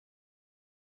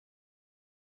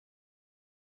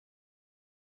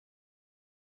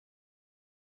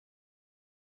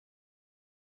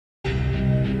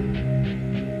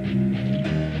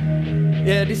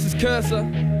Yeah, this is Kerser.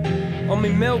 I'm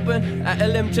in Melbourne at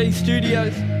LMG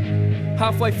Studios.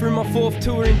 Halfway through my 4th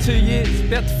tour in 2 years.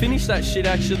 About to finish that shit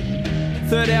actually.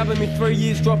 3rd album in 3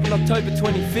 years, dropping October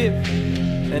 25th.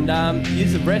 And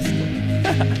here's the rest.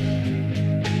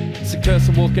 It's a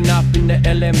Kerser walking up in the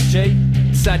LMG.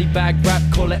 Saddy bag rap,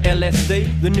 call it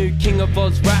LSD. The new king of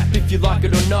Oz rap, if you like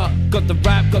it or not. Got the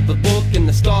rap, got the look, and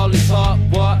the style is hot.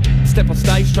 What? Step on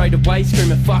stage straight away,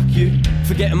 screaming fuck you.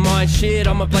 Forgetting my shit,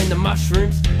 I'ma blame the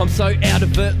mushrooms. I'm so out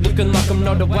of it, looking like I'm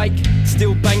not awake.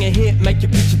 Still bang a hit, make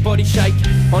your bitch body shake.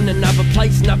 On another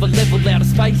place, another level out of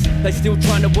space. They still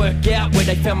trying to work out where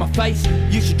they found my face.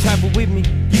 You should travel with me,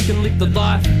 you can live the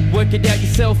life. Work it out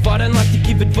yourself, I don't like to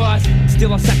give advice.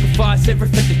 Still I sacrifice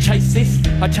everything to chase this.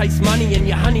 I chase money and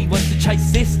your honey wants to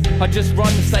chase this. I just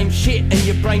rhyme the same shit and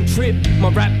your brain trip. My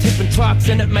rap tipping trucks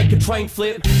and it make a train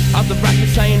flip. Other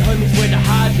rappers saying homies where the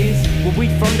heart is. Well, we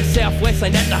from the southwest,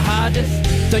 ain't that the hardest?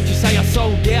 Don't you say I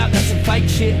sold out, that's some fake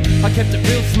shit. I kept it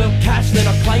real, smelled cash, then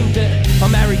I claimed it.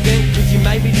 I'm arrogant cause you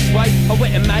made me this way. I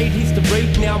went and made history,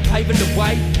 now I'm paving the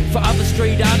way for other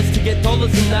street artists to get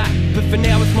dollars and that. But for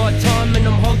now it's my time and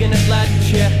I'm hogging it, lad.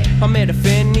 Yeah, I met a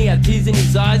fan, he had tears in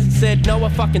his eyes. He said, no I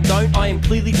fucking don't, I am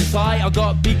clearly just high. I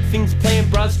got big things planned,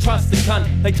 bruz, trust the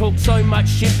cunt. They talk so much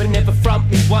shit but never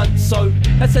front me once. So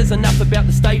that says enough about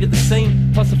the state of the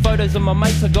scene. Plus the photos of my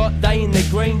mates I got, they in their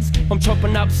greens. I'm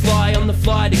chopping up sly on the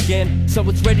flight again, so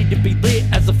it's ready to be lit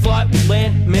as the flight will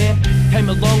land. Man, came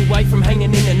a long way from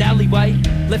hanging in an alleyway.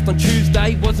 Left on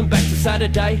Tuesday, wasn't back till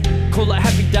Saturday. Call it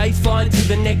happy days, flying to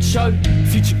the next show.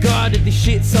 Future guard of this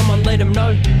shit, someone let them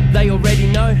know. They already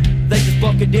know, they just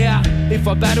block it out. If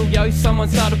I battle, yo, someone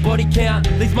start a body count.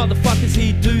 These motherfuckers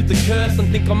here do the curse and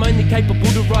think I'm only capable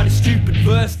to write a stupid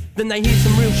verse. Then they hear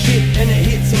some real shit and it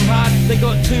hits them hard. They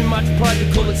got too much pride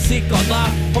to call it sick, I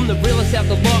laugh. I'm the realest out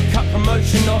the lot, cut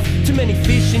promotion off. Too many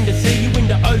fish in the sea, you in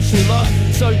the ocean lost.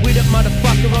 So with it,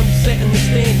 motherfucker, I'm just setting the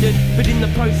standard. But in the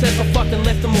process, I fucking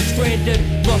left them all stranded.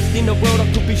 Lost in the world,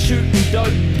 I could be shooting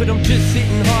dope, but I'm just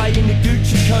sitting high in the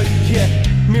Gucci coat, yeah.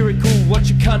 Miracle, what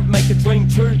you can't make a dream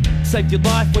true. Saved your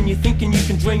life when you're thinking you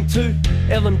can dream too.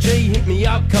 LMG hit me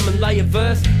up, come and lay a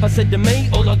verse. I said to me,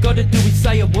 all I gotta do is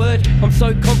say a word. I'm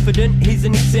so confident, here's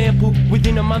an example.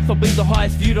 Within a month I'll be the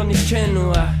highest viewed on this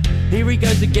channel. Here he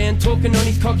goes again, talking on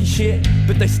his cocky shit.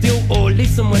 But they still all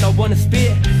listen when I wanna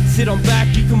spit. Sit on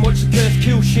back, you can watch the curse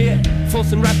kill shit.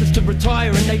 Forcing rappers to retire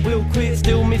and they will quit.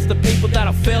 Still miss the people that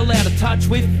I fell out of touch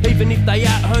with. Even if they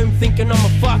at home thinking I'm a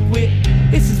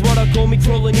fuckwit. This is what I call me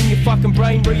crawling in your fucking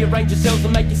brain. Rearrange your cells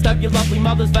and make you stab your lovely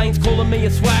mother's veins. Calling me a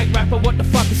swag rapper, what the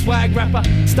fuck a swag rapper?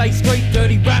 Stay street,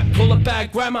 dirty rap, call it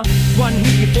bad grammar. One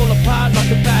hit you fall apart like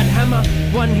a bad hammer.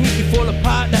 One hit you fall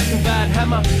apart, that's a bad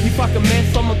hammer. You fucking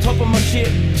mess, I'm on top of my shit.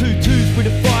 2 2s with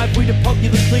a 5 with a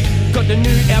popular clique. Got the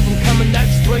new album coming,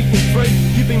 that's 3 and 3.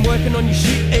 You've been working on your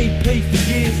shit EP for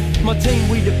years. My team,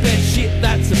 we the best shit,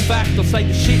 that's a fact. I'll say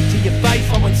the shit to your face,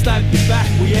 I won't stab you back,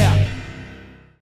 we out.